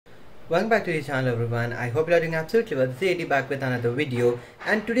Welcome back to the channel everyone. I hope you are doing absolutely well. This is AT back with another video,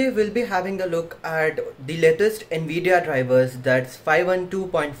 and today we'll be having a look at the latest Nvidia drivers, that's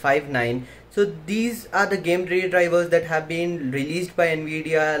 512.59. So these are the game ready drivers that have been released by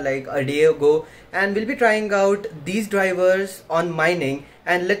Nvidia like a day ago, and we'll be trying out these drivers on mining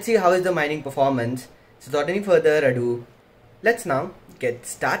and let's see how is the mining performance. So without any further ado, let's now get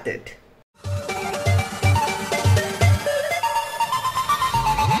started.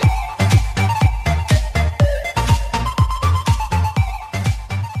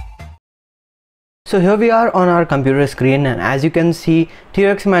 So here we are on our computer screen, and as you can see,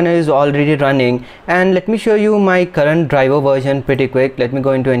 trexminer is already running. And let me show you my current driver version pretty quick. Let me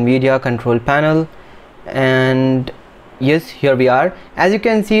go into Nvidia control panel, and yes, here we are. As you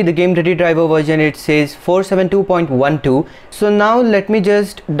can see, the game ready driver version, it says 472.12. So now let me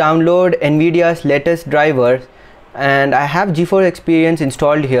just download Nvidia's latest drivers, and I have GeForce Experience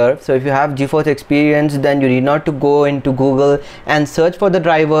installed here. So if you have GeForce Experience, then you need not to go into Google and search for the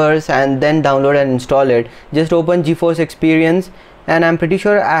drivers and then download and install it. Just open GeForce Experience, and I'm pretty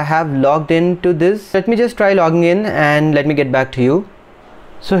sure I have logged into this. Let me just try logging in and let me get back to you.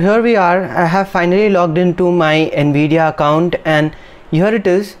 So here we are. I have finally logged into my Nvidia account, and here it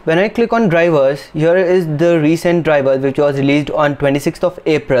is. When I click on drivers, here is the recent driver which was released on 26th of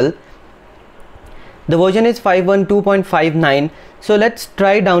April. The version is 512.59. so let's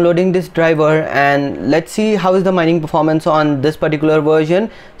try downloading this driver and let's see how is the mining performance on this particular version.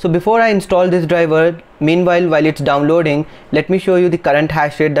 So before I install this driver, meanwhile while it's downloading, let me show you the current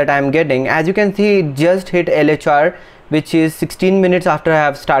hash rate that I'm getting. As you can see, it just hit LHR, which is 16 minutes after I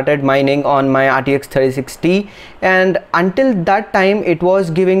have started mining on my RTX 3060, and until that time it was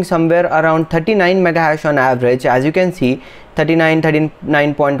giving somewhere around 39 mega hash on average. As you can see, 39,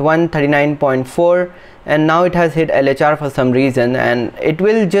 39.1, 39.4, and now it has hit LHR for some reason, and it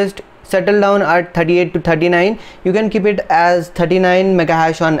will just settle down at 38 to 39. You can keep it as 39 mega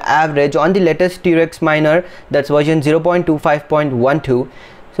hash on average on the latest trexminer, that's version 0.25.12.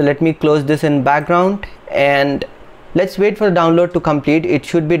 so let me close this in background and let's wait for the download to complete. It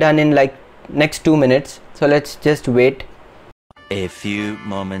should be done in like next 2 minutes, so let's just wait. A few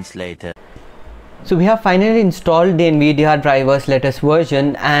moments later. So we have finally installed the Nvidia drivers latest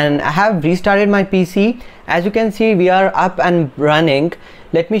version, and I have restarted my PC. As you can see, we are up and running.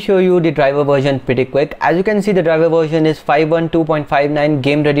 Let me show you the driver version pretty quick. As you can see, the driver version is 512.59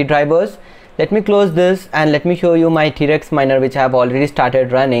 game ready drivers. Let me close this and let me show you my trexminer, which I have already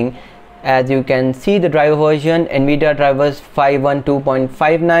started running. As you can see, the driver version Nvidia drivers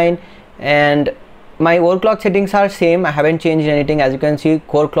 512.59, and my overclock settings are same. I haven't changed anything. As you can see,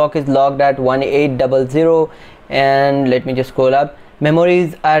 core clock is logged at 1800, and let me just scroll up. Memory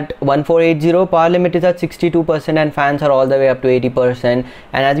is at 1480, power limit is at 62%, and fans are all the way up to 80%. And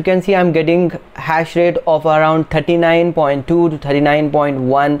as you can see, I'm getting hash rate of around 39.2 to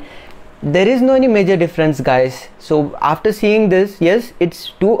 39.1. There is no any major difference, guys. So after seeing this, yes,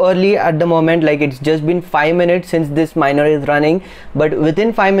 it's too early at the moment, like it's just been 5 minutes since this miner is running, but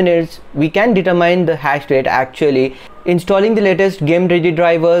within 5 minutes we can determine the hash rate. Actually, installing the latest game ready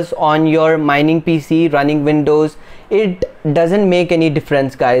drivers on your mining PC running Windows, it doesn't make any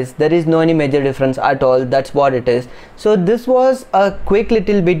difference, guys. There is no any major difference at all. That's what it is. So this was a quick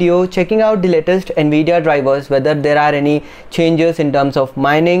little video checking out the latest Nvidia drivers, whether there are any changes in terms of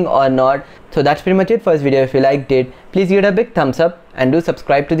mining or not. So that's pretty much it for this video. If you liked it, please give it a big thumbs up and do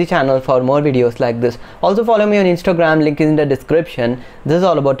subscribe to the channel for more videos like this. Also follow me on Instagram, link is in the description. This is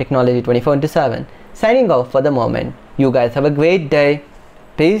all about technology 24/7. Signing off for the moment. You guys have a great day.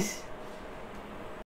 Peace.